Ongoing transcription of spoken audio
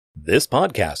This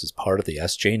podcast is part of the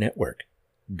SJ Network.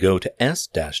 Go to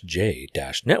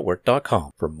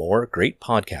s-j-network.com for more great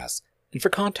podcasts and for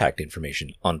contact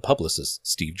information on publicist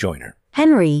Steve Joyner.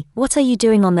 Henry, what are you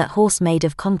doing on that horse made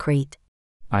of concrete?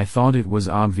 I thought it was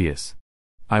obvious.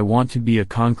 I want to be a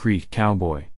concrete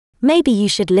cowboy. Maybe you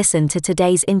should listen to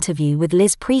today's interview with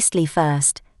Liz Priestley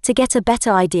first, to get a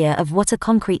better idea of what a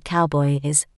concrete cowboy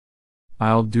is.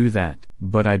 I'll do that,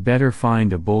 but I better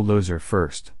find a bulldozer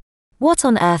first. What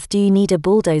on earth do you need a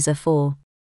bulldozer for?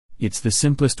 It's the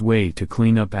simplest way to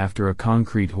clean up after a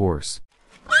concrete horse.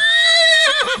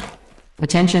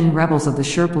 Attention, rebels of the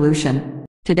Sherpollution.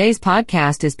 Today's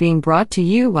podcast is being brought to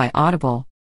you by Audible.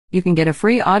 You can get a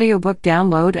free audiobook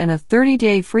download and a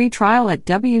 30-day free trial at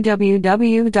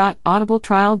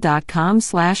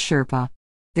www.audibletrial.com/Sherpa.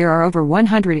 There are over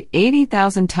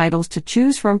 180,000 titles to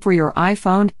choose from for your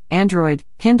iPhone, Android,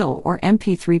 Kindle, or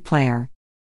MP3 player.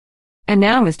 And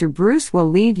now Mr. Bruce will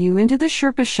lead you into the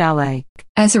Sherpa Chalet.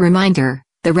 As a reminder,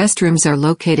 the restrooms are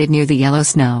located near the yellow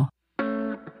snow.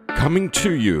 Coming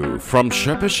to you from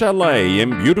Sherpa Chalet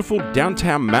in beautiful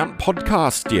downtown Mount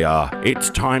Podcastia, it's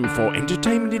time for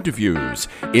entertainment interviews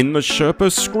in the Sherpa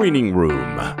screening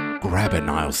room. Grab an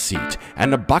aisle seat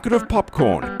and a bucket of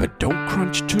popcorn, but don't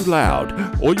crunch too loud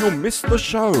or you'll miss the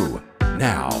show.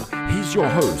 Now, here's your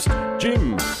host,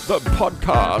 Jim, the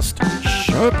podcast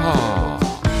Sherpa.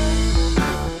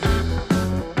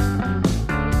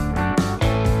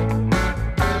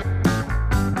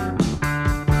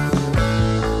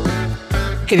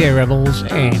 Hey there, Rebels,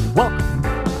 and welcome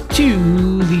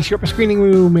to the Sherpa Screening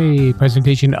Room, a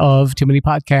presentation of Too Many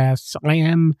Podcasts. I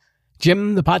am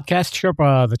Jim, the podcast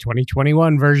Sherpa, the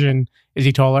 2021 version. Is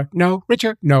he taller? No.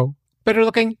 Richer? No. Better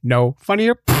looking? No.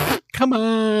 Funnier? Come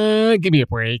on, give me a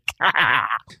break.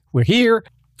 We're here,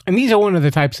 and these are one of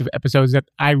the types of episodes that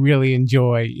I really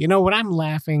enjoy. You know, when I'm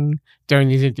laughing during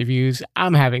these interviews,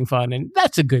 I'm having fun, and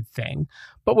that's a good thing.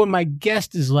 But when my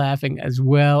guest is laughing as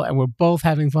well, and we're both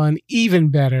having fun, even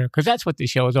better, because that's what this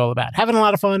show is all about. Having a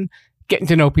lot of fun, getting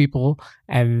to know people,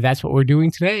 and that's what we're doing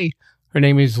today. Her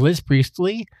name is Liz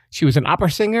Priestley. She was an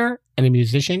opera singer and a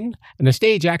musician and a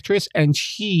stage actress, and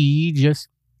she just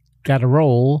got a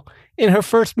role in her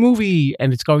first movie,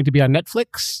 and it's going to be on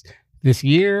Netflix this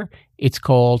year. It's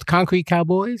called Concrete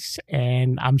Cowboys,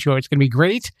 and I'm sure it's going to be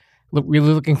great.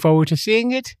 Really looking forward to seeing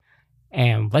it.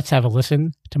 And let's have a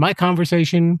listen to my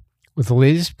conversation with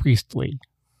Liz Priestley.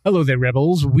 Hello there,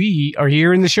 Rebels. We are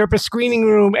here in the Sherpa Screening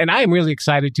Room, and I am really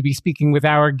excited to be speaking with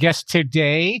our guest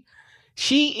today.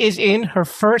 She is in her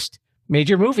first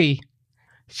major movie.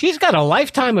 She's got a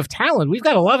lifetime of talent. We've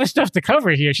got a lot of stuff to cover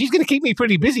here. She's going to keep me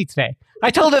pretty busy today.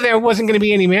 I told her there wasn't going to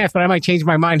be any math, but I might change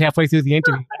my mind halfway through the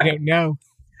interview. I don't know.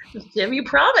 Jim, you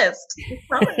promised.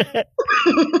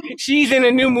 She's in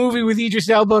a new movie with Idris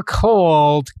Elba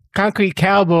called Concrete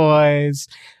Cowboys.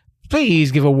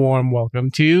 Please give a warm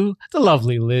welcome to the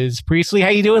lovely Liz Priestley. How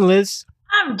you doing, Liz?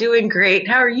 I'm doing great.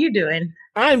 How are you doing?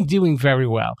 I'm doing very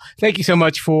well. Thank you so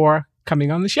much for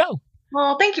coming on the show.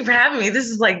 Well, thank you for having me. This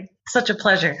is like such a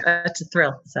pleasure. It's a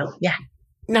thrill. So, yeah.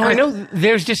 Now, I know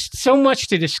there's just so much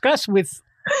to discuss with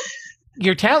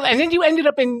your talent, and then you ended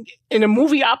up in a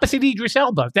movie opposite Idris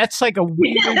Elba. That's like a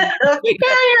weird... yeah,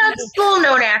 it's a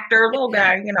little-known actor, little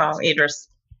guy, you know, Idris.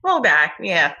 Little guy,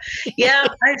 yeah. Yeah,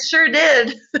 I sure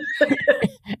did.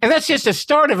 And that's just the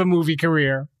start of a movie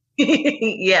career.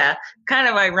 Yeah, kind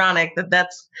of ironic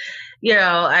that's, you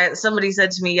know, somebody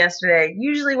said to me yesterday,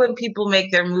 usually when people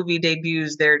make their movie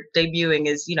debuts, their debuting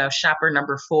is, you know, shopper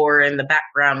number 4 in the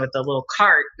background with a little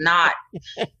cart, not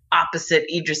opposite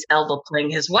Idris Elba playing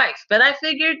his wife. But I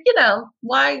figured, you know,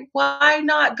 why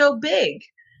not go big?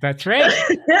 That's right.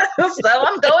 So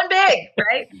I'm going big,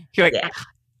 right? You're like, yeah.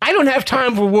 I don't have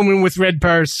time for a woman with red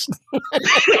purse.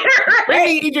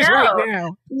 Right? Idris right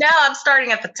now. No, I'm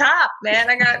starting at the top,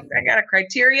 man. I got a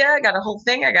criteria. I got a whole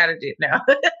thing I got to do now.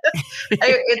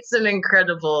 It's an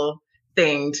incredible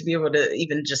thing to be able to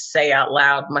even just say out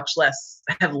loud, much less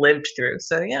have lived through.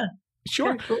 So, yeah.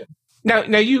 Sure. Cool.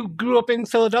 Now you grew up in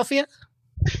Philadelphia?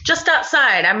 Just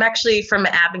outside. I'm actually from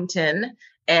Abington.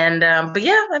 And, but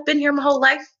yeah, I've been here my whole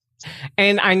life.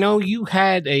 And I know you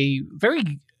had a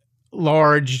very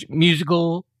large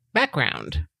musical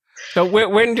background. So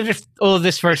when did all of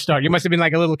this first start? You must have been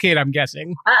like a little kid, I'm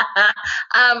guessing.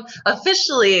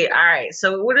 Officially, all right.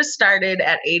 So it would have started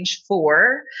at age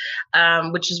 4,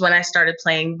 which is when I started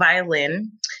playing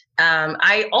violin.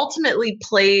 I ultimately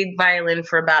played violin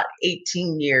for about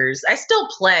 18 years. I still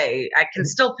play. I can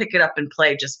still pick it up and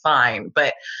play just fine,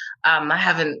 but I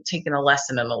haven't taken a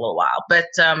lesson in a little while. But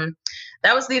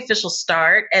that was the official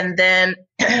start. And then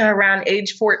around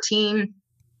age 14,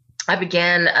 I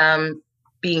began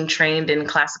being trained in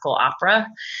classical opera,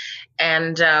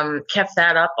 and kept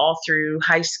that up all through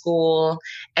high school.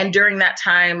 And during that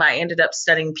time, I ended up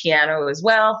studying piano as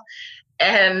well,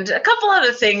 and a couple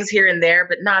other things here and there,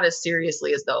 but not as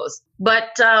seriously as those.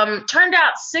 But turned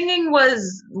out singing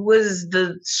was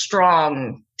the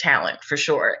strong talent for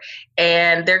sure.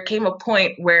 And there came a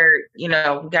point where, we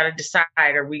got to decide,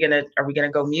 are we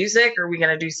gonna go music, or are we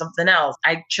gonna do something else?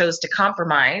 I chose to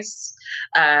compromise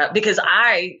because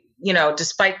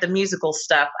despite the musical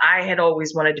stuff, I had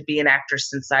always wanted to be an actress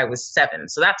since I was 7.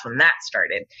 So that's when that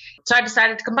started. So I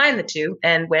decided to combine the two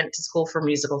and went to school for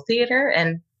musical theater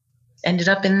and ended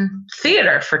up in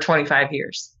theater for 25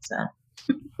 years. So.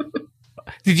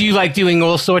 Did you like doing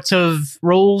all sorts of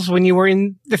roles when you were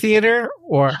in the theater,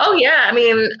 or? Oh yeah, I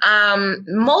mean,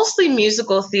 mostly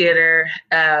musical theater,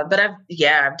 but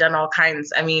I've done all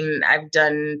kinds. I mean, I've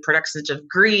done productions of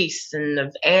Grease and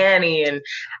of Annie and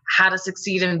How to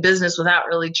Succeed in Business Without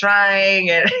Really Trying,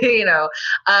 and and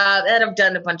I've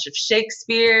done a bunch of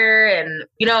Shakespeare, and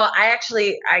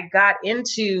I got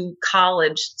into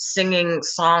college singing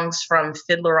songs from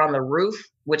Fiddler on the Roof,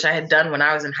 which I had done when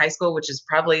I was in high school, which is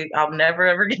probably, I'll never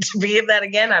ever get to be in that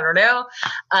again. I don't know.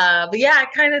 But yeah,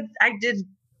 I did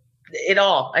it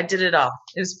all. I did it all.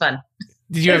 It was fun.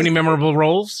 Did you have any memorable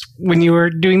roles when you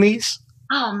were doing these?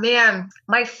 Oh man,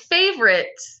 my favorite,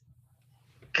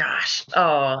 gosh,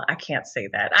 I can't say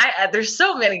that. There's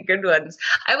so many good ones.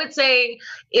 I would say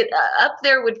it up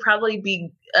there would probably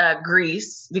be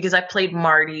Grease, because I played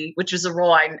Marty, which was a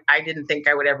role I didn't think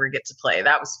I would ever get to play.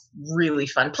 That was really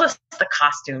fun. Plus the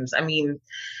costumes. I mean,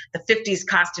 the 50s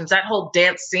costumes, that whole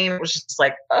dance scene was just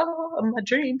like, my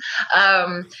dream.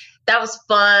 That was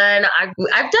fun. I've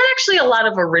done actually a lot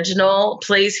of original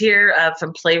plays here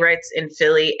from playwrights in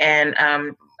Philly. And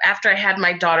after I had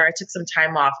my daughter, I took some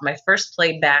time off. My first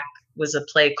play back was a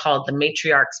play called The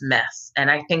Matriarch's Mess. And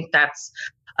I think that's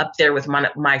up there with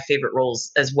my favorite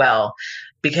roles as well,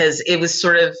 because it was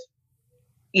sort of,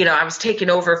 I was taking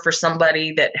over for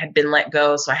somebody that had been let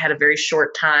go. So I had a very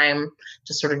short time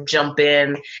to sort of jump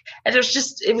in. And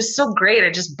it was so great.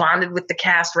 I just bonded with the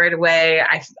cast right away.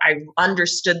 I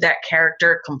understood that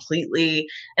character completely.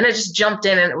 And I just jumped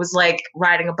in, and it was like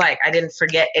riding a bike. I didn't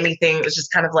forget anything. It was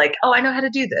just kind of like, I know how to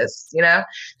do this.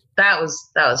 That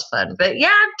was fun. But yeah,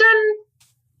 I've done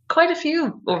quite a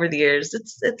few over the years.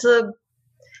 It's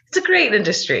a great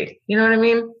industry. You know what I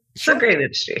mean? It's a great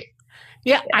industry.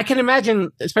 Yeah, I can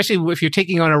imagine, especially if you're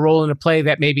taking on a role in a play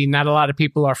that maybe not a lot of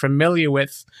people are familiar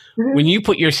with, when you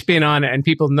put your spin on it and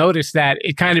people notice that,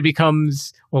 it kind of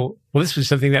becomes, well, this was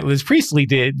something that Liz Priestley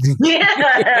did.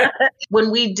 Yeah.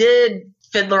 When we did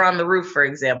Fiddler on the Roof, for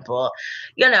example,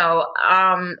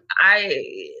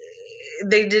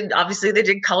 they did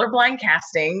colorblind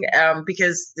casting,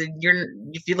 because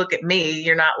if you look at me,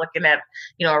 you're not looking at,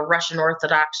 a Russian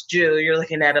Orthodox Jew. You're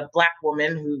looking at a black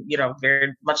woman who,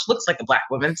 very much looks like a black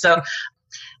woman. So,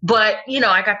 but,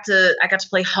 I got to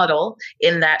play Huddle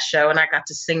in that show, and I got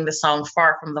to sing the song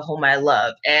Far From the Home I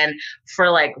Love. And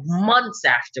for like months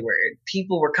afterward,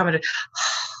 people were coming to,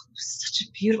 such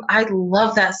a beautiful, I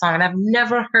love that song, and I've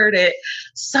never heard it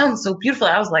sound so beautiful.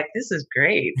 I was like, this is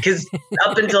great, because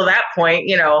up until that point,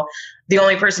 the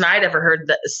only person I'd ever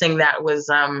heard sing that was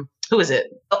who was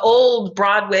it? The old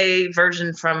Broadway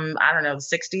version from, I don't know,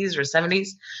 the 60s or 70s.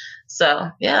 So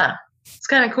yeah, it's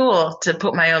kind of cool to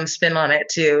put my own spin on it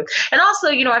too. And also,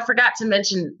 I forgot to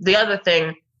mention the other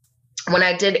thing. When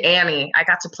I did Annie, I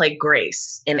got to play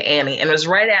Grace in Annie. And it was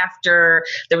right after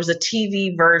there was a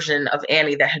TV version of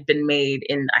Annie that had been made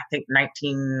in, I think,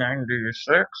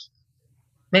 1996,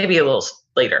 maybe a little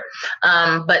later,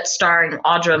 but starring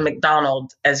Audra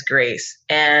McDonald as Grace.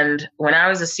 And when I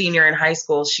was a senior in high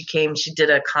school, she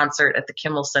did a concert at the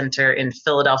Kimmel Center in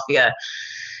Philadelphia.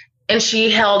 And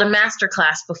she held a master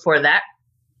class before that.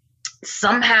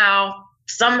 Somehow,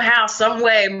 some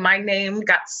way, my name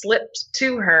got slipped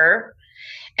to her,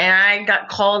 and I got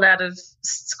called out of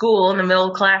school in the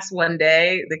middle of class one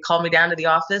day. They called me down to the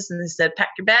office, and they said, pack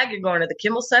your bag, you're going to the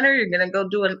Kimmel Center, you're going to go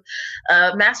do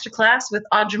a master class with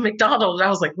Audra McDonald. And I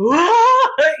was like,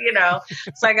 whoa,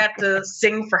 so I got to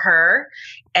sing for her,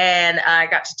 and I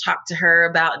got to talk to her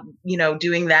about,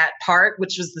 doing that part,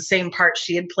 which was the same part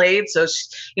she had played. So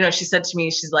she said to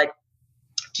me, she's like,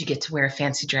 do you get to wear a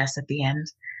fancy dress at the end?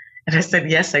 And I said,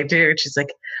 yes, I do. And she's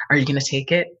like, are you going to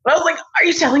take it? I was like, are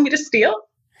you telling me to steal?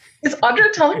 Is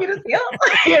Audra telling me to steal?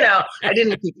 I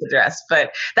didn't keep the dress,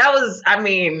 but that was,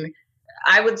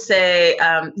 I would say,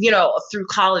 through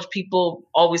college, people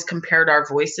always compared our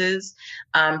voices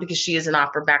because she has an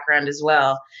opera background as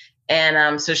well.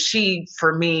 And so she,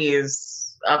 for me,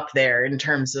 is up there in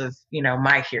terms of,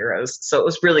 my heroes. So it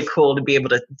was really cool to be able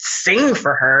to sing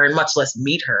for her and much less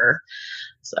meet her.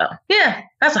 So yeah,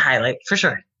 that's a highlight for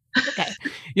sure. Okay.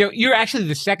 You're actually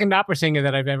the second opera singer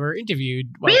that I've ever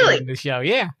interviewed while Really? doing the show.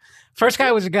 Yeah. First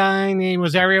guy was a guy named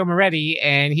Rosario Moretti,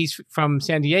 and he's from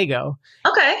San Diego.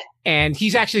 Okay. And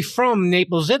he's actually from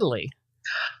Naples, Italy.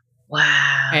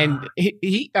 Wow. And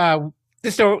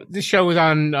this show was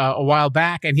on a while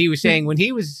back, and he was saying when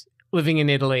he was living in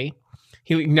Italy,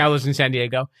 he now lives in San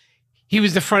Diego, he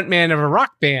was the front man of a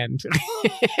rock band.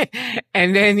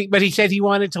 But he said he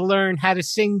wanted to learn how to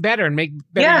sing better and make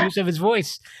better use of his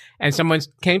voice. And someone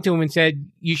came to him and said,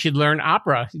 you should learn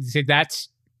opera. He said, that's,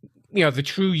 the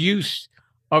true use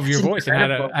of your voice and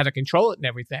how to control it and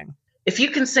everything. If you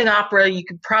can sing opera, you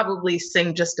could probably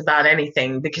sing just about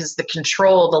anything, because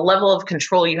the level of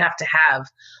control you have to have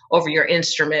over your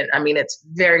instrument, I mean, it's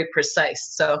very precise.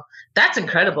 So that's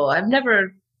incredible. I've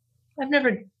never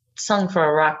sung for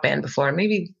a rock band before.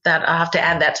 Maybe I'll have to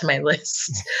add that to my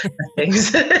list of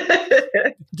things.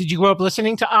 Did you grow up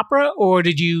listening to opera, or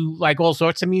did you like all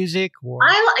sorts of music? Or?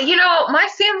 My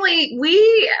family,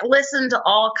 we listen to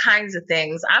all kinds of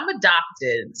things. I'm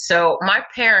adopted. So my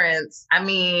parents, I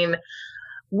mean,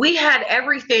 we had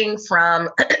everything from,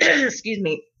 excuse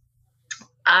me,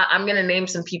 I'm going to name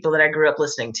some people that I grew up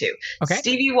listening to. Okay.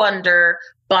 Stevie Wonder,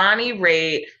 Bonnie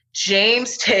Raitt,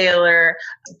 James Taylor,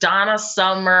 Donna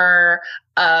Summer,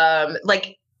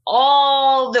 like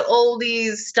all the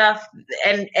oldies stuff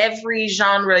and every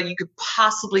genre you could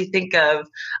possibly think of.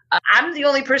 I'm the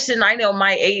only person I know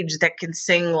my age that can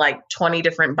sing like 20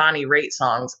 different Bonnie Raitt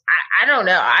songs. I don't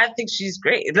know. I think she's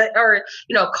great. Or,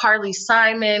 Carly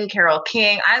Simon, Carole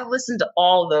King. I listened to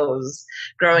all those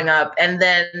growing up. And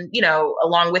then,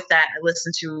 along with that, I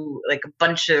listened to like a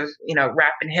bunch of,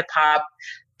 rap and hip hop.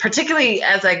 Particularly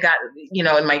as I got,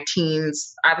 in my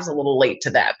teens. I was a little late to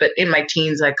that, but in my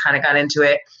teens, I kind of got into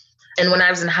it. And when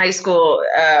I was in high school,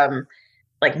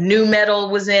 like nu metal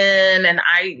was in, and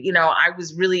I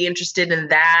was really interested in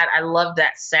that. I loved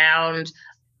that sound.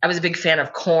 I was a big fan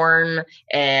of Korn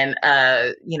and,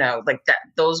 like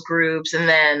those groups. And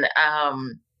then, I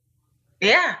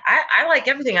like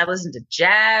everything. I listen to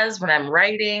jazz when I'm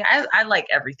writing. I like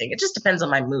everything. It just depends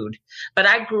on my mood. But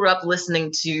I grew up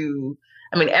listening to,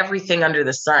 everything under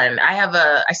the sun.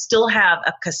 I still have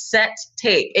a cassette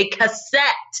tape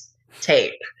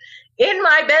in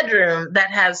my bedroom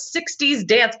that has 60s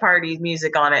dance party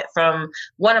music on it from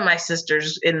one of my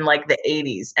sisters in like the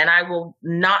 80s. And I will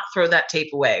not throw that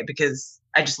tape away because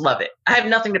I just love it. I have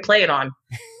nothing to play it on,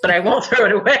 but I won't throw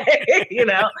it away,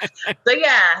 So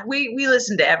yeah, we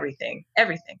listen to everything,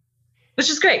 which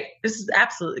is great. This is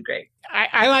absolutely great.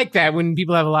 I like that when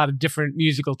people have a lot of different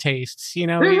musical tastes,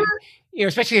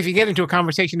 especially if you get into a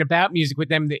conversation about music with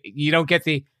them, you don't get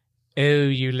the, oh,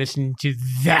 you listen to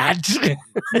that?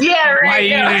 Yeah, right. Why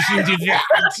you listen to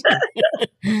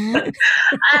that?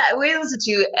 We listen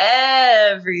to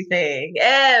everything.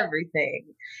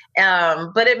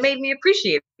 But it made me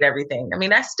appreciate everything.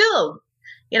 I still,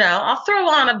 I'll throw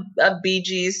on a Bee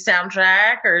Gees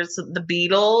soundtrack or the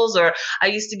Beatles, or I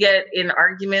used to get in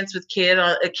arguments with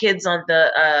kids on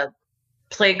the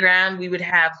playground. We would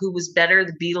have who was better,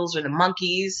 the Beatles or the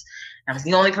Monkees. I was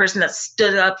the only person that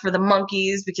stood up for the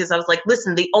Monkees because I was like,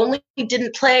 listen, they only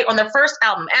didn't play on their first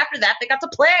album. After that, they got to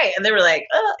play. And they were like,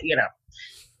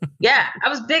 Yeah, I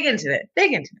was big into it.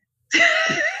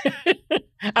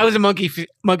 I was a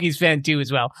Monkees fan too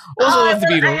as well. Also love the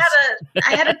Beatles.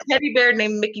 I had a teddy bear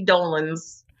named Mickey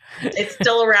Dolenz. It's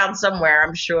still around somewhere,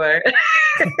 I'm sure.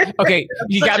 Okay,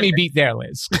 you got me beat there,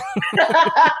 Liz.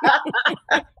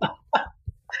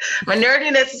 My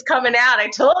nerdiness is coming out. I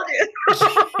told you.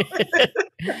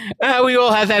 We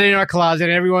all have that in our closet.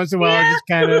 And every once in a while, it just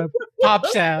kind of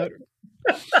pops out.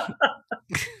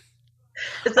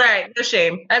 It's all right. No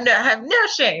shame. I have no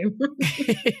shame.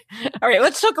 All right.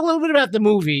 Let's talk a little bit about the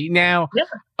movie. Now,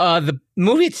 the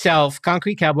movie itself,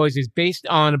 Concrete Cowboys, is based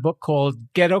on a book called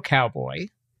Ghetto Cowboy.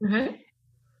 Mm-hmm.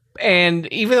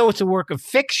 And even though it's a work of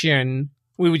fiction,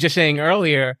 we were just saying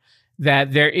earlier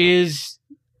that there is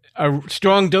a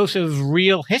strong dose of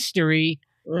real history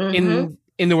in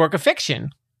the work of fiction.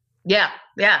 Yeah.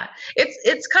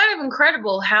 It's kind of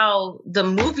incredible how the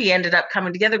movie ended up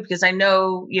coming together, because I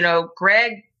know,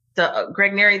 Greg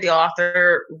Neary, the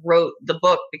author, wrote the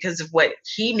book because of what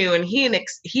he knew and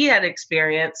he had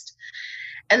experienced.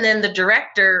 And then the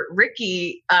director,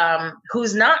 Ricky,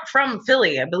 who's not from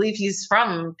Philly, I believe he's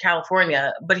from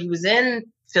California, but he was in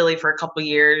Philly for a couple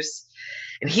years.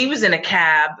 and he was in a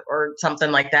cab or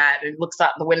something like that, and looks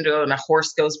out the window and a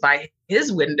horse goes by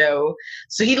his window.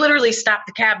 So he literally stopped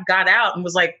the cab, got out, and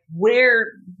was like,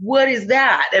 what is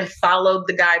that? And followed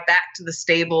the guy back to the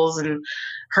stables and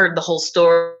heard the whole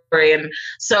story. And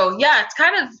so, yeah, it's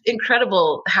kind of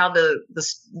incredible how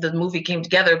the movie came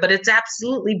together, but it's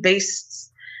absolutely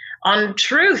based on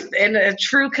truth and a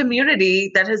true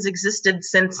community that has existed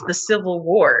since the Civil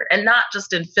War, and not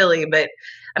just in Philly, but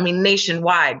I mean,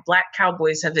 nationwide. Black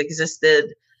cowboys have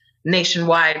existed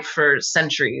nationwide for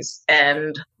centuries.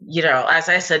 And, you know, as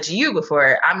I said to you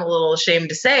before, I'm a little ashamed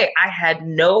to say I had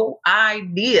no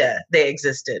idea they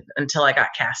existed until I got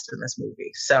cast in this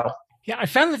movie. So, yeah, I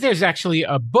found that there's actually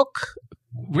a book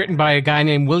written by a guy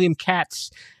named William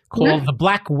Katz called The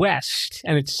Black West,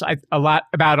 and it's a lot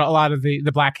of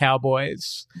the Black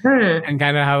cowboys and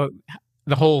kind of how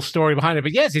the whole story behind it.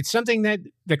 But yes, it's something that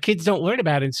the kids don't learn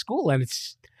about in school, and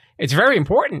it's very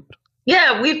important.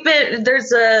 Yeah,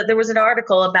 there was an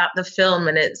article about the film,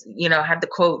 and it's, you know, had the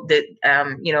quote that,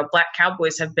 you know, Black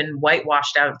cowboys have been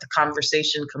whitewashed out of the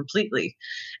conversation completely.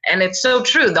 And it's so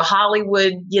true. The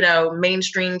Hollywood, you know,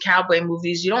 mainstream cowboy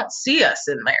movies, you don't see us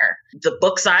in there. The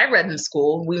books I read in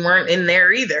school, we weren't in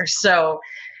there either. So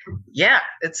yeah,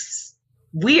 it's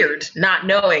weird not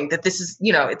knowing that this is,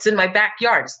 you know, it's in my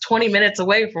backyard. It's 20 minutes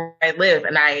away from where I live.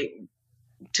 And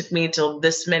took me till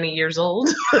this many years old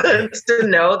to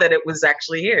know that it was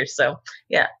actually here. So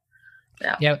yeah.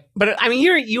 But I mean,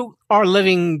 you are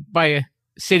living by a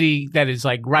city that is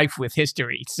like rife with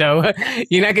history, so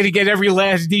you're not going to get every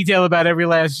last detail about every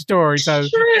last story. So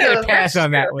you got to pass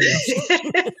on that one.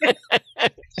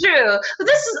 True. But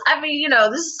this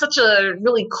is such a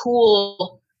really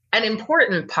cool and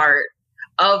important part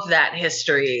of that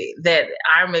history that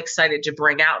I'm excited to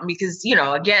bring out, because, you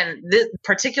know, again, this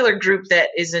particular group that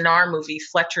is in our movie,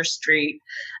 Fletcher Street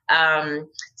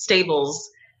Stables,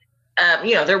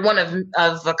 you know, they're one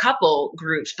of a couple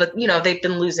groups, but, you know, they've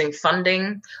been losing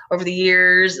funding over the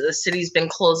years. The city's been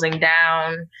closing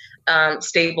down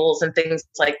stables and things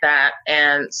like that.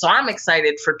 And so I'm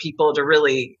excited for people to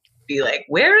really be like,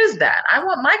 where is that? I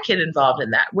want my kid involved in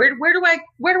that. Where do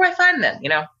I find them? You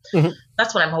know,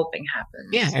 that's what I'm hoping happens.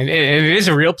 Yeah. And it is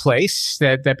a real place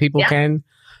that people can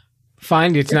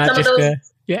find. It's not just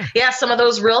some of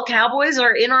those real cowboys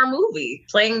are in our movie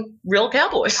playing real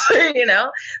cowboys, you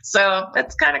know, so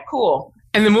that's kind of cool.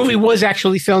 And the movie was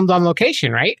actually filmed on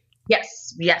location, right?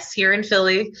 Yes, here in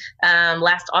Philly,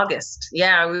 last August.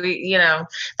 Yeah, that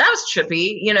was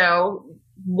trippy, you know,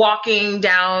 walking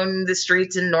down the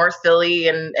streets in North Philly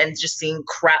and just seeing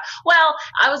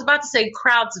I was about to say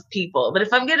crowds of people, but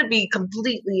if I'm going to be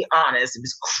completely honest, it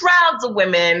was crowds of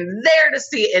women there to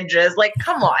see Idris. Like,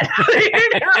 come on.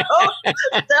 You know?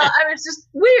 So I mean, it's just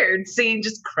weird seeing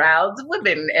just crowds of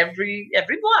women every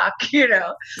block, you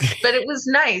know, but it was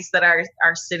nice that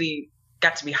our city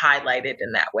got to be highlighted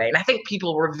in that way. And I think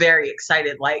people were very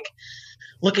excited, like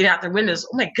looking out their windows.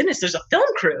 Oh my goodness, there's a film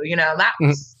crew, you know, that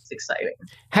was exciting.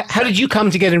 How did you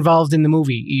come to get involved in the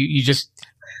movie? You just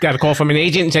got a call from an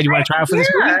agent and said you want to try out for this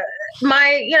movie?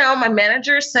 My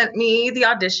manager sent me the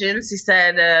auditions. He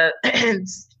said,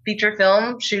 feature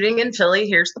film shooting in Philly,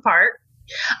 here's the part.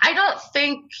 I don't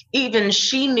think even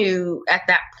she knew at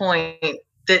that point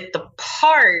that the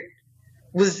part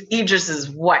was Idris's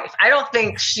wife. I don't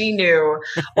think she knew,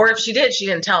 or if she did, she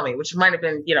didn't tell me, which might have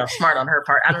been, you know, smart on her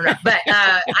part. I don't know, but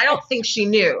I don't think she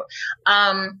knew.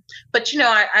 But you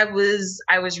know, I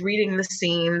was reading the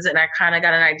scenes and I kind of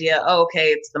got an idea. Oh, okay,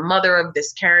 it's the mother of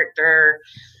this character.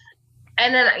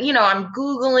 And then, you know, I'm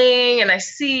Googling and I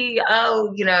see,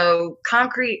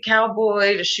 Concrete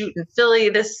Cowboy to shoot in Philly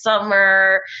this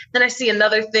summer. Then I see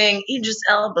another thing, Idris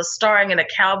Elba starring in a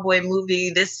cowboy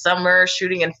movie this summer,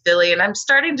 shooting in Philly. And I'm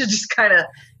starting to just kind of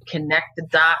connect the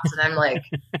dots. And I'm like,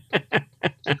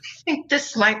 I think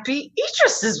this might be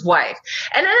Idris's wife.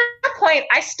 And at that point,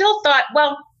 I still thought,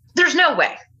 well, there's no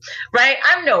way. Right?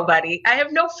 I'm nobody. I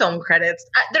have no film credits.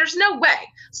 There's no way.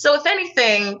 So if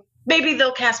anything, maybe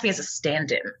they'll cast me as a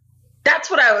stand-in. That's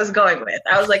what I was going with.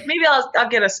 I was like, maybe I'll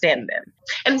get a stand-in.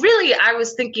 And really, I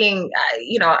was thinking,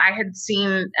 I had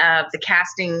seen the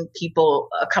casting people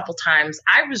a couple times.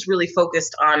 I was really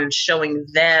focused on showing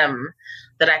them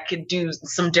that I could do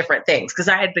some different things, because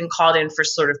I had been called in for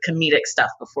sort of comedic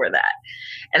stuff before that.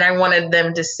 And I wanted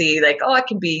them to see like, oh, I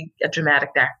can be a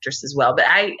dramatic actress as well. But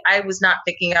I was not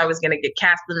thinking I was going to get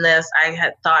cast in this. I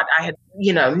had thought I had,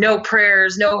 no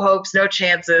prayers, no hopes, no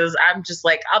chances. I'm just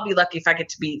like, I'll be lucky if I get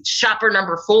to be shopper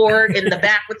number 4 in the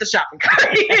back with the shopping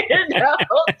cart.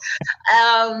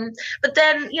 But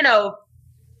then,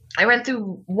 I went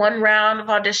through one round of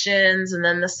auditions, and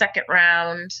then the second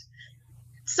round,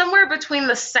 somewhere between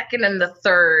the second and the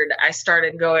third, I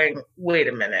started going, wait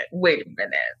a minute. What's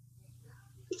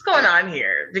going on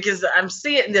here? Because I'm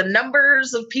seeing the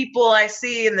numbers of people I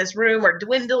see in this room are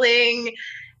dwindling.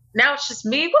 Now it's just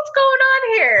me. What's going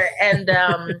on here? And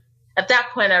at that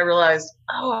point, I realized,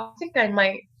 I think I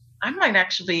might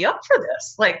actually be up for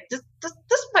this. Like this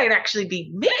might actually be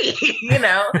me, you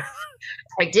know?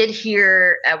 I did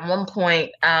hear at one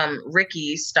point,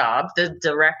 Ricky Staub, the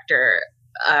director,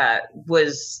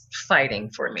 was fighting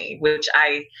for me, which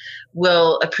I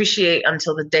will appreciate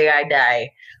until the day I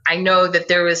die. I know that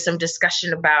there was some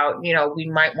discussion about, you know, we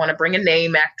might want to bring a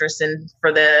name actress in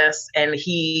for this. And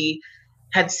he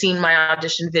had seen my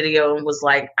audition video and was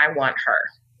like, I want her.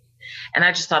 And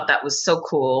I just thought that was so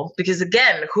cool because,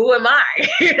 again, who am I?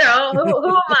 You know, who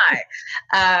am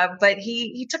I? But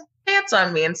he took a chance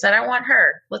on me and said, I want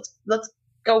her. Let's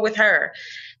go with her.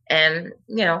 And,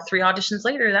 you know, 3 auditions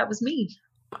later, that was me.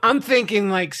 I'm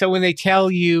thinking like, so when they tell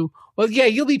you, well, yeah,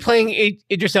 you'll be playing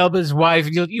Idris Elba's wife,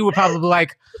 you were probably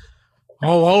like,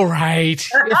 oh, all right,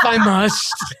 if I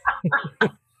must.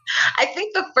 I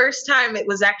think the first time it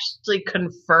was actually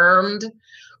confirmed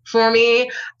for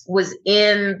me was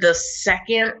in the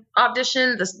second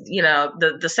audition.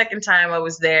 The second time I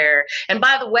was there. And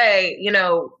by the way, you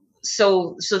know,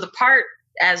 so the part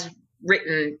as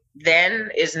written then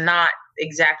is not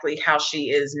exactly how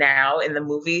she is now in the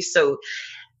movie. So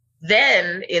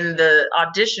then in the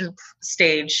audition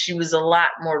stage, she was a lot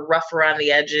more rough around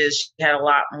the edges. She had a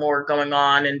lot more going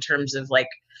on in terms of like,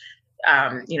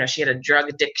 you know, she had a drug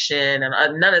addiction,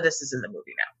 and none of this is in the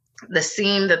movie now. The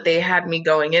scene that they had me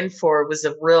going in for was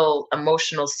a real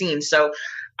emotional scene. So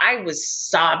I was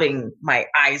sobbing my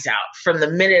eyes out from the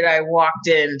minute I walked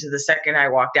in to the second I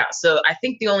walked out. So I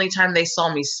think the only time they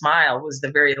saw me smile was the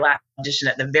very last audition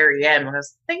at the very end when I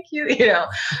was, thank you, you know.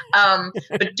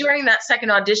 But during that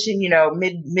second audition, you know,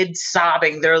 mid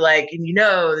sobbing, they're like, and you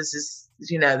know, this is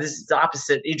the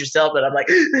opposite Idris Elba. And I'm like,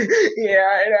 yeah,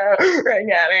 I know, I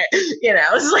got it. You know,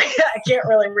 it's like, I can't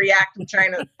really react. I'm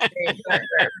trying to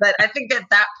but I think at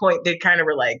that point, they kind of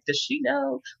were like, does she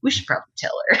know? We should probably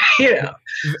tell her, you know.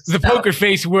 The poker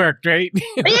face worked, right?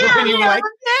 Yeah, you were like,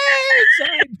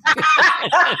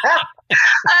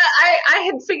 I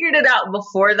had figured it out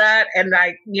before that. And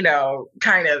I, you know,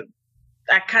 kind of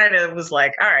was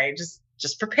like, all right,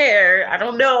 just prepare. I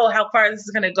don't know how far this is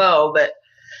going to go, but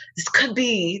this could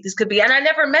be, and I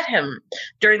never met him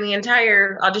during the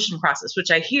entire audition process, which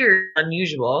I hear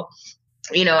unusual.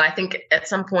 You know, I think at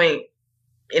some point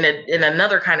in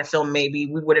another kind of film, maybe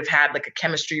we would have had like a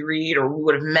chemistry read, or we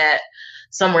would have met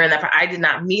somewhere in that. I did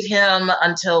not meet him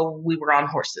until we were on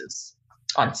horses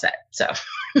on set. So,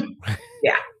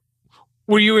 yeah.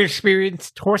 Were you an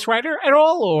experienced horse rider at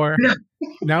all, or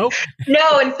no?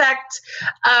 No, in fact,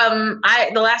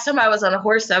 the last time I was on a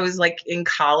horse, I was like in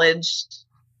college.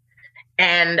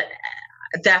 And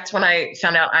that's when I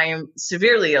found out I am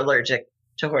severely allergic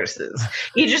to horses.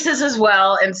 Idris is as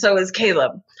well, and so is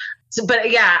Caleb. So, but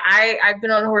yeah, I've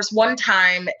been on a horse one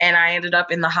time, and I ended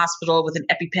up in the hospital with an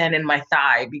EpiPen in my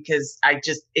thigh because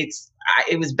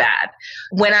it was bad.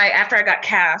 After I got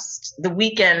cast, the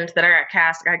weekend that I got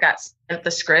cast, I got sent the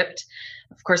script.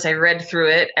 Of course, I read through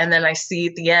it, and then I see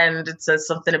at the end, it says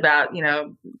something about, you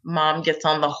know, mom gets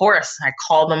on the horse. I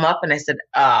called them up and I said,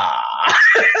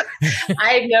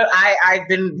 I've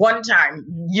been one time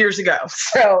years ago.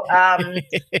 So,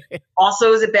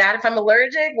 also, is it bad if I'm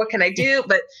allergic? What can I do?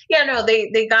 But yeah, no, they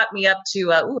got me up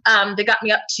to,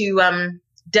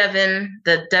 Devon,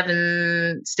 the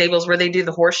Devon stables where they do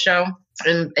the horse show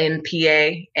in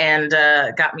PA, and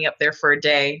got me up there for a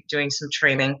day doing some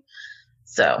training.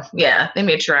 So, yeah, they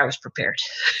made sure I was prepared.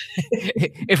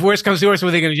 If worse comes to worse,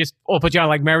 were they going to just all put you on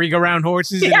like merry-go-round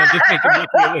horses and just make it look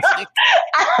realistic?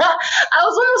 I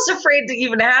was almost afraid to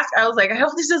even ask. I was like, I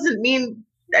hope this doesn't mean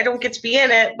I don't get to be in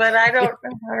it, but I don't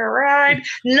know how to ride.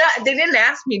 No, they didn't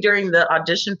ask me during the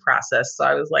audition process. So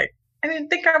I was like, I didn't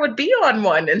think I would be on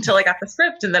one until I got the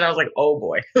script. And then I was like, oh,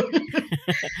 boy.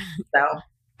 So.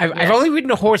 I've only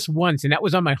ridden a horse once, and that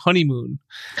was on my honeymoon.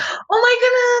 Oh my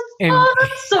goodness. Oh,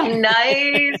 that's so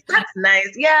nice. That's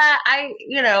nice. Yeah,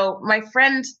 my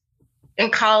friend in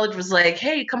college was like,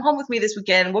 hey, come home with me this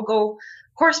weekend. We'll go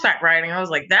horseback riding. I was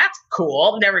like, that's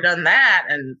cool. I've never done that.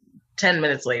 And 10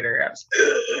 minutes later, I was,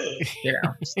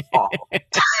 just awful.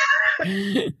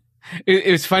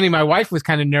 It was funny. My wife was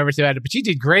kind of nervous about it, but she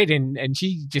did great, and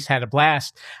she just had a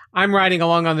blast. I'm riding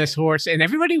along on this horse, and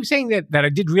everybody was saying that I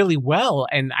did really well,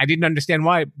 and I didn't understand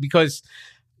why, because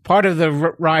part of the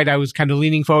ride, I was kind of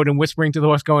leaning forward and whispering to the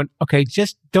horse, going, "Okay,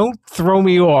 just don't throw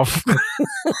me off.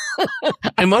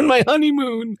 I'm on my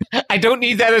honeymoon. I don't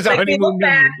need that as a honeymoon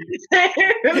memory."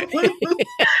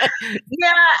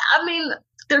 Yeah, I mean,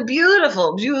 they're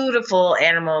beautiful, beautiful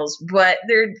animals, but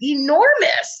they're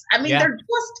enormous. I mean, they're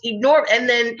just enormous. And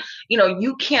then,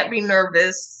 you can't be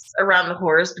nervous around the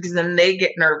horse because then they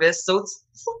get nervous. So it's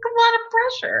like a lot of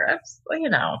pressure.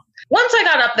 Once I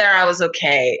got up there, I was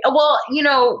okay. Well,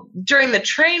 during the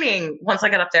training, once I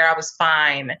got up there, I was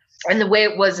fine. And the way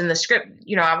it was in the script,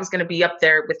 I was going to be up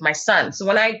there with my son. So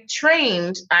when I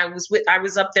trained, I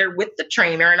was up there with the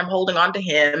trainer, and I'm holding on to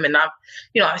him, and I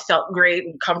felt great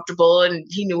and comfortable, and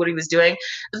he knew what he was doing.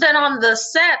 But then on the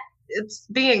set, it's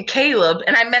being Caleb,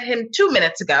 and I met him 2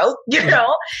 minutes ago,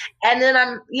 and then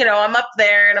I'm up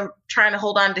there and I'm trying to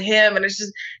hold on to him, and it's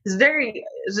a very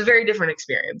different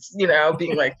experience,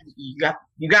 being like, you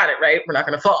got it, right? We're not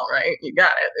going to fall, right? You got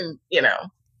it. And,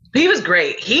 he was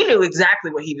great. He knew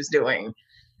exactly what he was doing.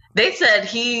 They said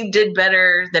he did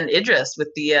better than Idris with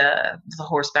the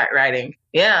horseback riding.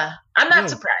 Yeah. I'm not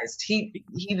surprised. He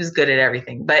was good at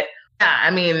everything, but yeah,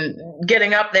 I mean,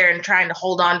 getting up there and trying to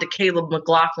hold on to Caleb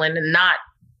McLaughlin and not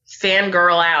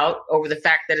fangirl out over the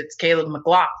fact that it's Caleb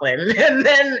McLaughlin. And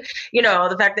then,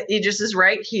 the fact that Idris is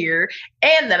right here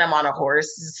and then I'm on a horse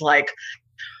is like,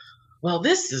 well,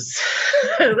 this is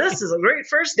a great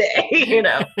first day. It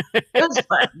was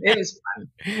fun. It was fun.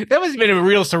 That must have been a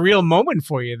real surreal moment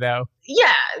for you, though.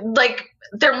 Yeah, like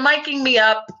they're micing me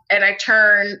up, and I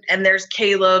turn, and there's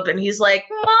Caleb, and he's like,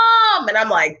 "Mom," and I'm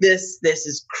like, "This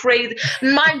is crazy."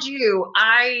 Mind you,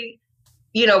 I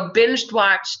binged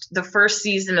watched the first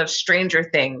season of Stranger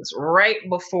Things right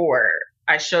before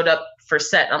I showed up for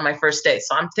set on my first day.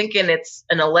 So I'm thinking it's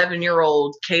an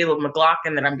 11-year-old Caleb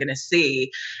McLaughlin that I'm going to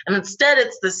see. And instead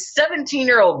it's the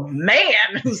 17-year-old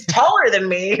man who's taller than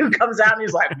me who comes out and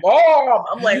he's like, "Mom."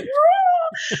 I'm like,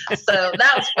 "Woo!" So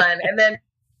that was fun. And then,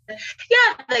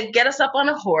 they get us up on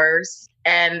a horse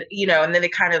and, and then they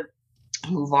kind of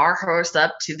move our horse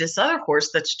up to this other horse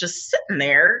that's just sitting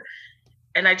there.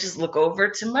 And I just look over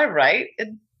to my right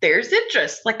and there's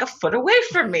Idris, like a foot away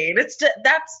from me. And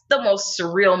that's the most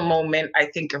surreal moment, I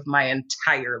think, of my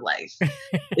entire life.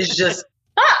 It's just,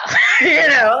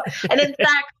 And in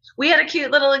fact, we had a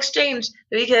cute little exchange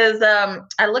because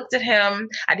I looked at him.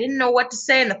 I didn't know what to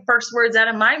say. And the first words out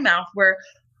of my mouth were,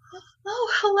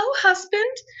 "Oh, hello,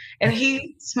 husband." And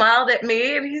he smiled at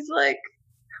me and he's like,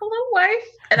 "Hello, wife."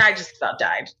 And I just about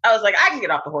died. I was like, I can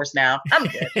get off the horse now. I'm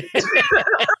good.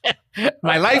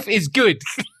 My life is good.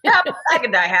 Yep, I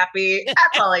can die happy.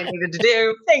 That's all I needed to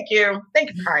do. Thank you.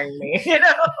 Thank you for hiring me.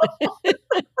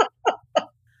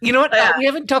 You know what? We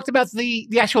haven't talked about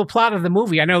the actual plot of the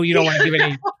movie. I know you don't want to give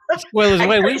any spoilers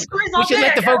away. We should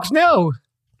let the folks know.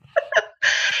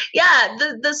 Yeah,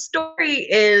 the story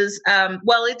is,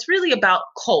 it's really about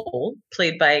Cole,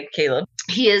 played by Caleb.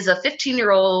 He is a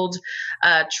 15-year-old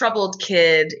troubled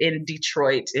kid in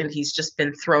Detroit, and he's just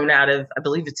been thrown out of, I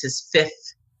believe it's his 5th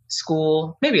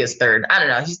school, maybe his 3rd. I don't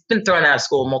know. He's been thrown out of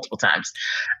school multiple times.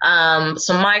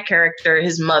 So my character,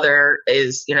 his mother,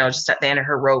 is, just at the end of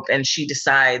her rope, and she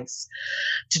decides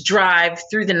to drive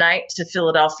through the night to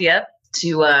Philadelphia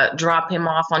to drop him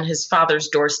off on his father's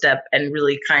doorstep and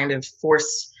really kind of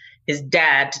force his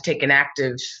dad to take an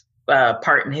active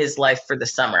part in his life for the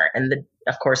summer. And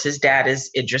of course, his dad is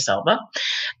Idris Elba.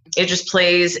 Idris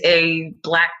plays a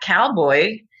black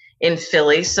cowboy in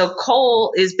Philly. So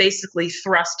Cole is basically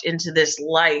thrust into this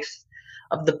life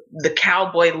of the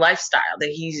cowboy lifestyle that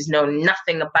he's known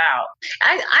nothing about.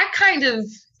 I kind of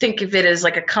think of it as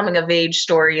like a coming of age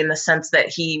story in the sense that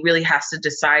he really has to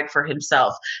decide for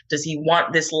himself. Does he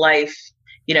want this life,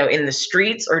 in the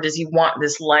streets, or does he want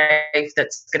this life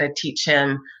that's going to teach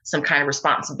him some kind of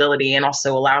responsibility and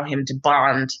also allow him to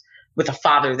bond with a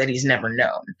father that he's never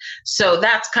known? So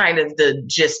that's kind of the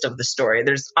gist of the story.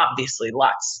 There's obviously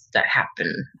lots that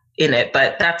happen in it,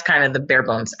 but that's kind of the bare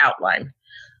bones outline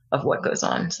of what goes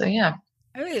on. So, yeah.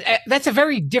 I mean, that's a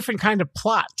very different kind of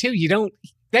plot, too.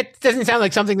 That doesn't sound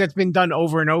like something that's been done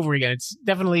over and over again. It's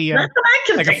definitely like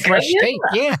a fresh take.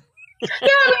 Yeah. Yeah,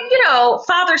 I mean,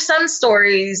 father-son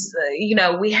stories,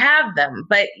 we have them,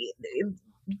 but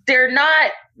they're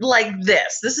not like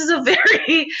this. This is a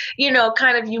very,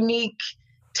 kind of unique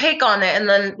take on it. And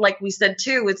then, like we said,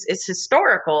 too, it's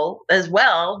historical as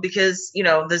well because,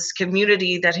 this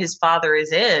community that his father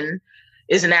is in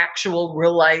is an actual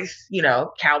real life,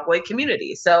 cowboy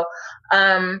community. So,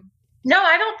 no,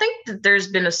 I don't think that there's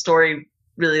been a story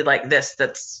really like this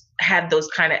that's had those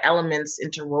kind of elements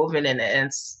interwoven in it. And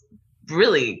it's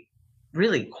really,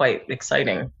 really quite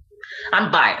exciting.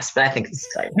 I'm biased, but I think it's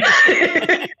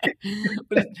exciting.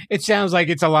 It sounds like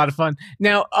it's a lot of fun.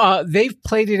 Now, they've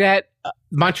played it at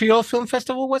Montreal Film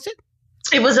Festival, was it?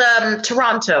 It was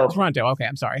Toronto. Toronto. Okay,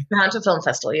 I'm sorry. Toronto Film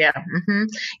Festival. Yeah. Mm-hmm.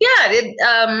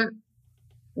 Yeah.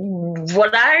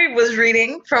 What I was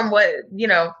reading from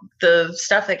the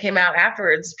stuff that came out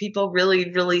afterwards, people really,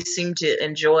 really seemed to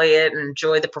enjoy it and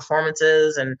enjoy the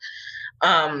performances. And,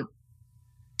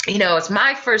 it's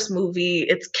my first movie.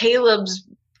 It's Caleb's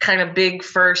kind of big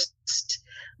first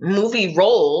movie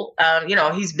role.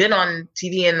 He's been on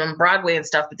TV and on Broadway and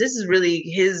stuff, but this is really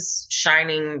his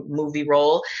shining movie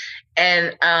role.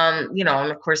 And,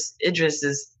 and of course, Idris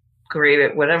is great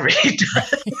at whatever he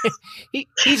does.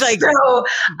 He's like one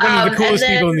of the coolest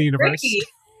people in the universe. Ricky,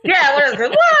 one of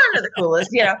the coolest,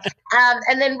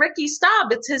 and then Ricky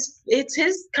Staub, it's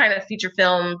his kind of feature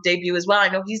film debut as well. I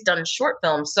know he's done short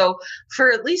films. So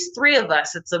for at least three of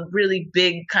us, it's a really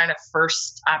big kind of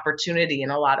first opportunity in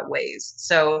a lot of ways.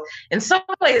 So in some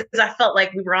ways, I felt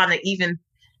like we were on an even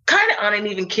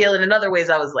keel. And in other ways,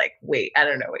 I was like, wait, I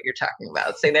don't know what you're talking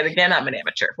about. Say that again. I'm an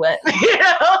amateur. What?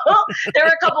 There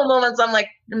were a couple moments I'm like,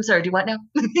 I'm sorry, do you want now?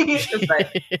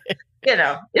 But,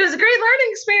 it was a great learning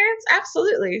experience.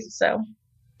 Absolutely. So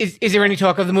is there any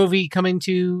talk of the movie coming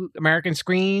to American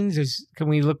screens? Can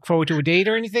we look forward to a date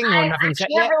or anything? Or nothing's set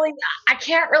yet? I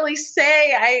can't really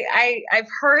say. I've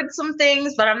heard some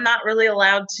things, but I'm not really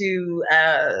allowed to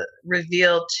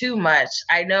reveal too much.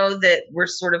 I know that we're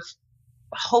sort of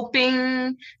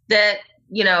hoping that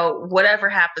whatever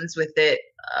happens with it,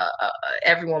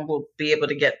 everyone will be able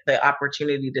to get the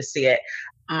opportunity to see it.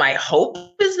 My hope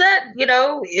is that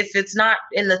if it's not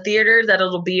in the theater, that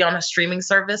it'll be on a streaming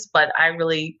service. But I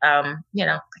really, I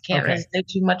can't really say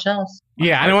too much else.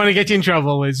 Yeah, I don't want to get you in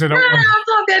trouble, Liz. No, it's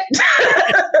all good.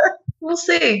 We'll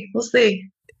see.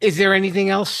 Is there anything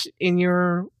else in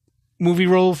your movie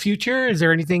role future? Is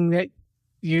there anything that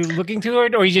you looking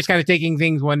toward, or are you just kind of taking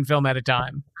things one film at a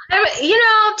time?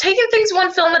 Taking things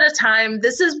one film at a time.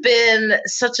 This has been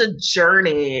such a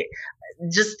journey.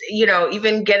 Just,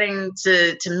 even getting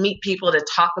to meet people to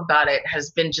talk about it has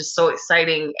been just so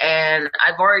exciting. And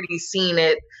I've already seen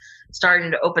it starting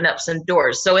to open up some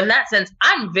doors. So in that sense,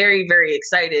 I'm very, very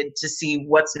excited to see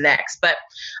what's next. But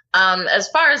as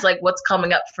far as like what's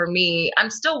coming up for me, I'm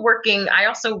still working. I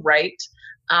also write.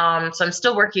 So I'm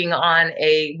still working on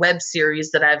a web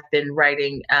series that I've been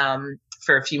writing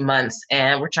for a few months,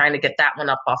 and we're trying to get that one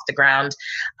up off the ground.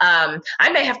 I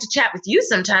may have to chat with you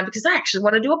sometime because I actually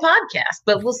want to do a podcast,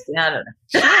 but we'll see. I don't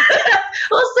know.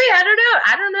 We'll see.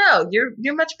 I don't know.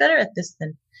 You're much better at this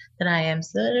than I am.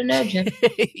 So I don't know, Jim.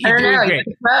 I don't know. Great.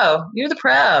 You're the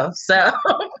pro. So,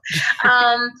 but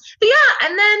yeah.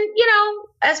 And then,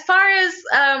 as far as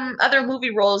other movie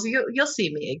roles, you'll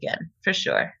see me again for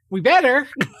sure. We better.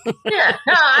 Yeah.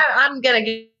 No, I'm going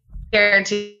to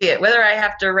guarantee it, whether I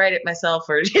have to write it myself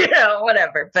or,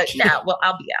 whatever. But no,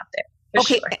 I'll be out there.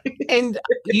 Okay. Sure. And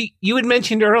you had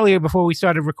mentioned earlier before we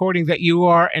started recording that you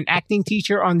are an acting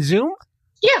teacher on Zoom?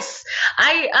 Yes,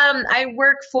 I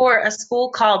work for a school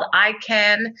called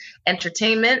ICANN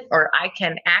Entertainment, or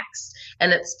ICANN Acts,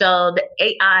 and it's spelled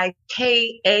AIKAN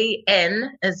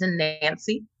as in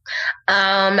Nancy.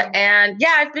 And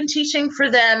yeah, I've been teaching for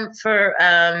them for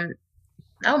a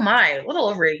little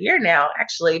over a year now,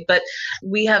 actually. But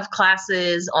we have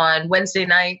classes on Wednesday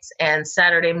nights and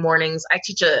Saturday mornings. I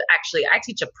teach a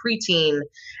preteen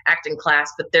acting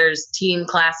class, but there's teen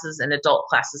classes and adult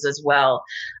classes as well.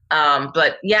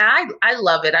 But yeah, I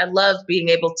love it. I love being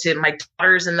able to, my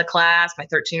daughter's in the class, my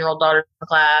 13-year-old daughter's in the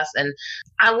class. And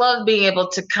I love being able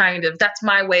to that's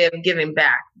my way of giving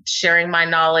back, sharing my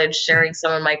knowledge, sharing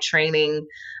some of my training.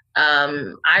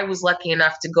 I was lucky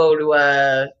enough to go to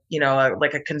a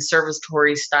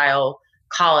conservatory style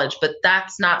college, but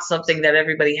that's not something that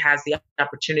everybody has the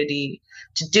opportunity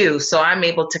to do. So I'm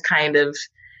able to kind of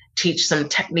teach some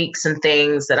techniques and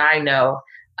things that I know.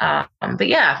 But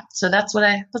yeah, so that's what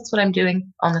I'm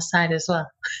doing on the side as well.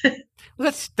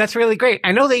 Well, that's really great.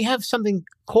 I know they have something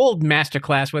called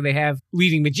Masterclass where they have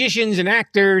leading magicians and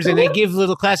actors, and they give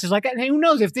little classes like that. And who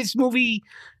knows if this movie,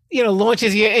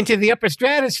 launches you into the upper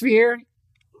stratosphere,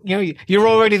 you're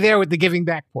already there with the giving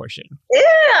back portion. Yeah,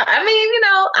 I mean,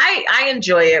 I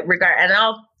enjoy it and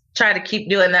I'll try to keep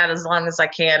doing that as long as I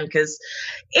can, because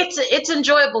it's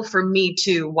enjoyable for me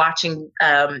too, watching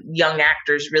young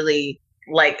actors really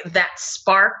like that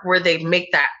spark where they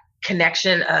make that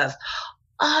connection of,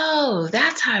 oh,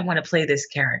 that's how I want to play this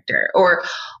character, or,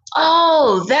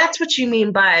 oh, that's what you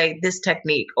mean by this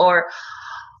technique, or,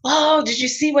 oh, did you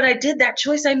see what I did? That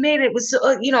choice I made, it was, so,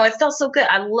 it felt so good.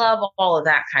 I love all of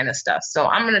that kind of stuff. So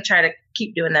I'm going to try to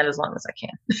keep doing that as long as I can.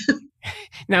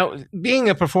 Now, being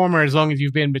a performer, as long as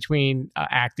you've been between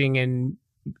acting and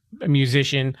a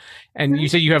musician, and you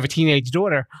said you have a teenage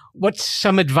daughter, what's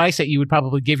some advice that you would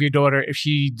probably give your daughter if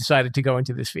she decided to go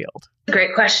into this field?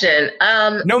 Great question.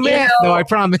 No math, though, I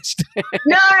promised.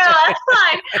 No, that's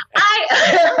fine.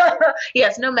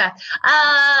 Yes, no math.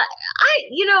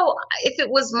 If it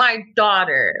was my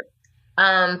daughter,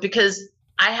 because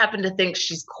I happen to think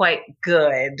she's quite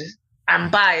good. I'm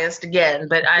biased again,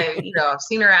 but I've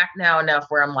seen her act now enough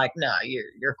where I'm like, no,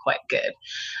 you're quite good.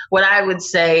 What I would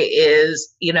say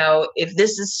is, if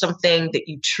this is something that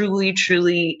you truly,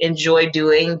 truly enjoy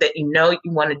doing, that you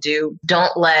want to do,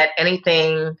 don't let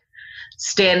anything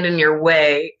stand in your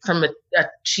way from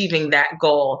achieving that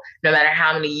goal, no matter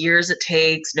how many years it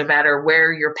takes, no matter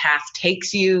where your path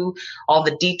takes you, all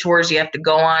the detours you have to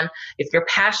go on. If you're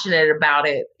passionate about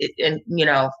it,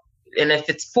 and if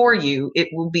it's for you, it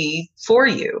will be for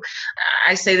you.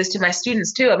 I say this to my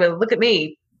students too. I mean, look at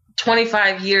me,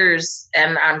 25 years,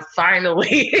 and I'm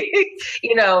finally,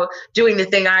 doing the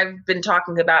thing I've been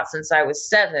talking about since I was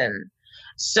 7.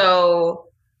 So,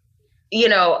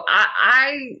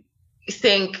 I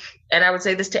think, and I would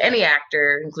say this to any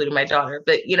actor, including my daughter,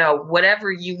 but,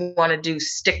 whatever you want to do,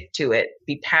 stick to it,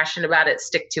 be passionate about it,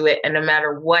 stick to it. And no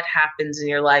matter what happens in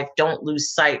your life, don't lose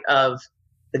sight of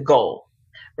the goal.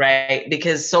 Right?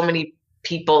 Because so many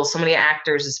people, so many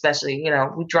actors, especially,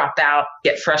 we drop out,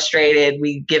 get frustrated,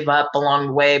 we give up along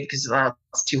the way because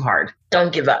it's too hard.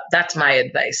 Don't give up. That's my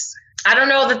advice. I don't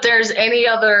know that there's a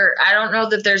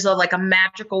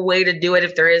magical way to do it.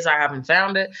 If there is, I haven't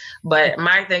found it. But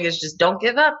my thing is just don't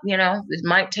give up. It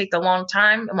might take a long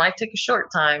time. It might take a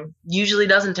short time. Usually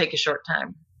doesn't take a short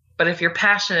time. But if you're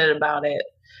passionate about it,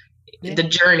 the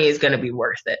journey is going to be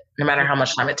worth it, no matter how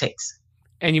much time it takes.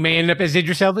 And you may end up as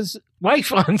Idris Elba's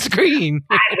wife on screen.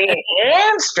 I mean,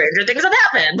 and stranger things have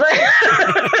happened.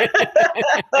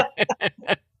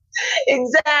 But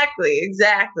Exactly.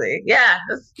 Yeah.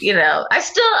 I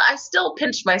still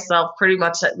pinch myself pretty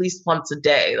much at least once a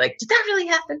day. Like, did that really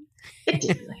happen? It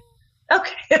did.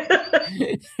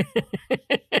 Okay.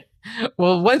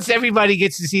 Well, once everybody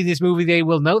gets to see this movie, they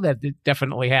will know that it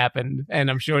definitely happened. And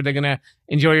I'm sure they're going to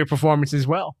enjoy your performance as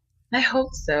well. I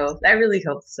hope so. I really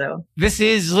hope so. This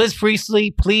is Liz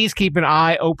Priestley. Please keep an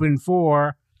eye open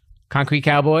for Concrete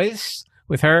Cowboys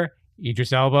with her,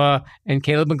 Idris Elba, and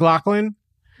Caleb McLaughlin.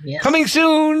 Yes. Coming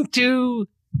soon to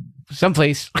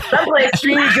someplace.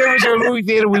 Streaming service or a movie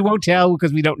theater, we won't tell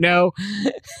because we don't know.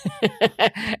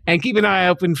 And keep an eye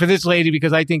open for this lady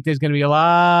because I think there's going to be a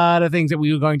lot of things that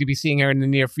we are going to be seeing her in the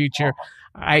near future.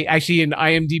 I see an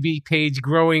IMDb page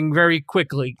growing very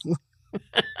quickly.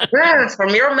 From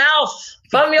your mouth,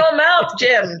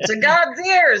 Jim, to God's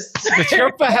ears. The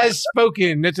Sherpa has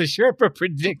spoken. It's a Sherpa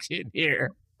prediction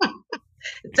here.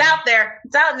 It's out there.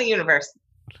 It's out in the universe.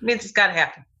 It means it's got to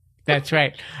happen. That's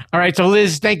right. All right. So,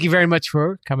 Liz, thank you very much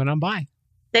for coming on by.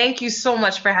 Thank you so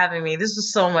much for having me. This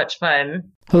was so much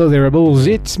fun. Hello there, Rebels.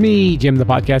 It's me, Jim the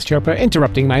Podcast Sherpa,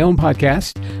 interrupting my own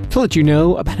podcast to let you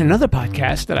know about another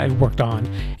podcast that I've worked on.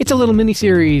 It's a little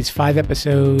mini-series, 5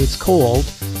 episodes, called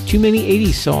Too Many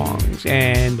 80s Songs.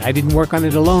 And I didn't work on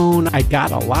it alone. I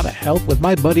got a lot of help with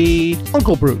my buddy,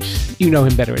 Uncle Bruce. You know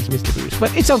him better as Mr. Bruce,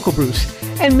 but it's Uncle Bruce.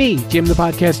 And me, Jim the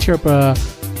Podcast Sherpa,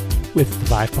 with the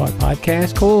 5-part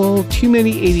podcast called Too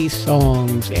Many 80s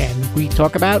Songs. And we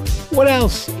talk about what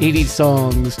else? 80s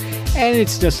songs. And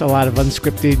it's just a lot of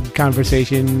unscripted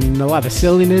conversation, a lot of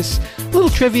silliness, a little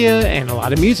trivia, and a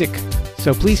lot of music.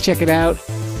 So please check it out.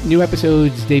 New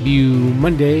episodes debut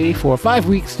Monday for 5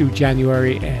 weeks through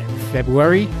January and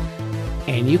February.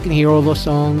 And you can hear all those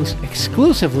songs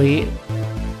exclusively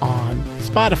on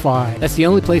Spotify. That's the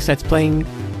only place that's playing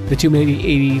the Too Many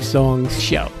 80s Songs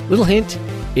show. Little hint.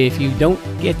 If you don't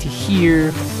get to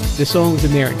hear the songs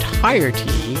in their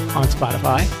entirety on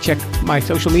Spotify, check my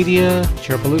social media,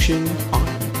 Sherpolution, on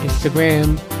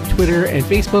Instagram, Twitter, and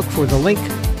Facebook for the link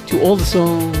to all the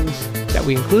songs that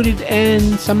we included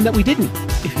and some that we didn't.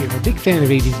 If you're a big fan of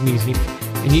 80s music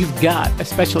and you've got a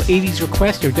special 80s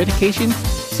request or dedication,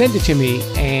 send it to me.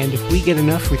 And if we get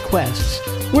enough requests,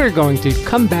 we're going to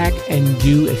come back and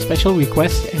do a special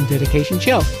request and dedication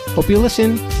show. Hope you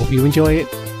listen. Hope you enjoy it.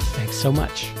 Thanks so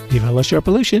much. Viva la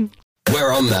Sherpolution.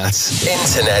 We're on that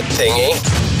internet thingy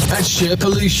at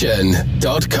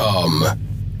Sherpolution.com.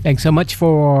 Thanks so much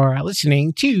for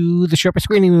listening to the Sherpa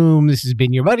Screening Room. This has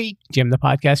been your buddy, Jim the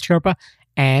Podcast Sherpa.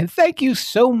 And thank you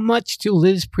so much to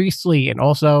Liz Priestley. And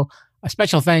also a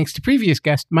special thanks to previous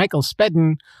guest, Michael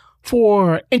Spedden,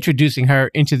 for introducing her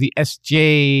into the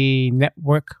SJ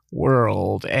Network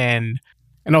world. And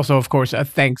also, of course, a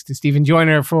thanks to Stephen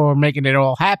Joyner for making it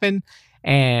all happen.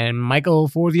 and Michael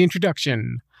for the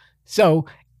introduction. So,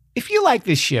 if you like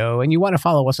this show and you want to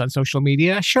follow us on social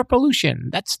media,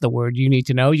 Sherpalution, that's the word you need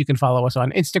to know. You can follow us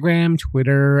on Instagram,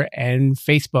 Twitter, and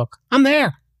Facebook. I'm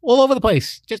there, all over the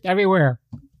place, just everywhere.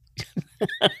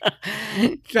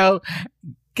 So,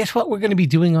 guess what we're going to be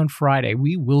doing on Friday?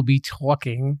 We will be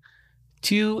talking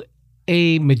to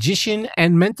a magician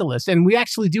and mentalist, and we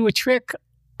actually do a trick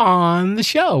on the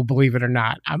show, believe it or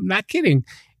not. I'm not kidding.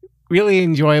 Really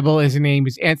enjoyable. His name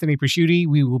is Anthony Prosciutti.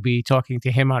 We will be talking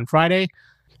to him on Friday.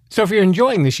 So if you're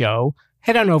enjoying the show,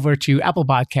 head on over to Apple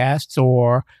Podcasts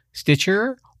or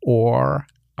Stitcher or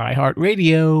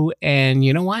iHeartRadio. And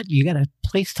you know what? You got a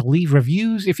place to leave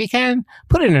reviews. If you can,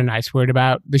 put in a nice word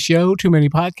about the show, Too Many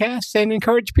Podcasts, and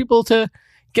encourage people to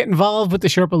get involved with the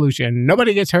Sherpalution.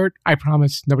 Nobody gets hurt. I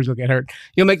promise nobody will get hurt.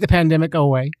 You'll make the pandemic go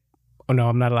away. Oh, no,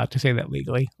 I'm not allowed to say that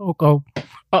legally. Oh,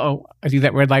 uh-oh. I see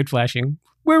that red light flashing.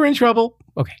 We're in trouble.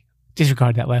 Okay,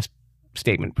 disregard that last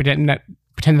statement. Pretend that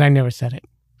I never said it.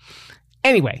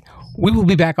 Anyway, we will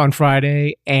be back on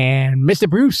Friday, and Mr.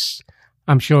 Bruce,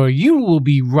 I'm sure you will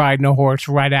be riding a horse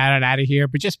right out of here,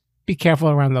 but just be careful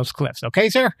around those cliffs, okay,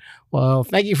 sir? Well,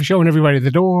 thank you for showing everybody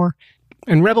the door.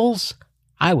 And Rebels,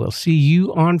 I will see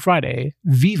you on Friday.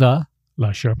 Viva la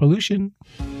Sherpalution.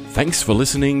 Thanks for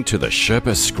listening to the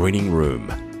Sherpa Screening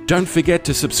Room. Don't forget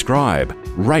to subscribe,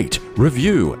 rate,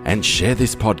 review, and share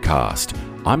this podcast.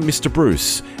 I'm Mr.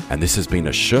 Bruce, and this has been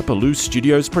a Sherpaloo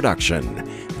Studios production.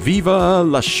 Viva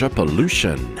la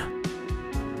Sherpalution!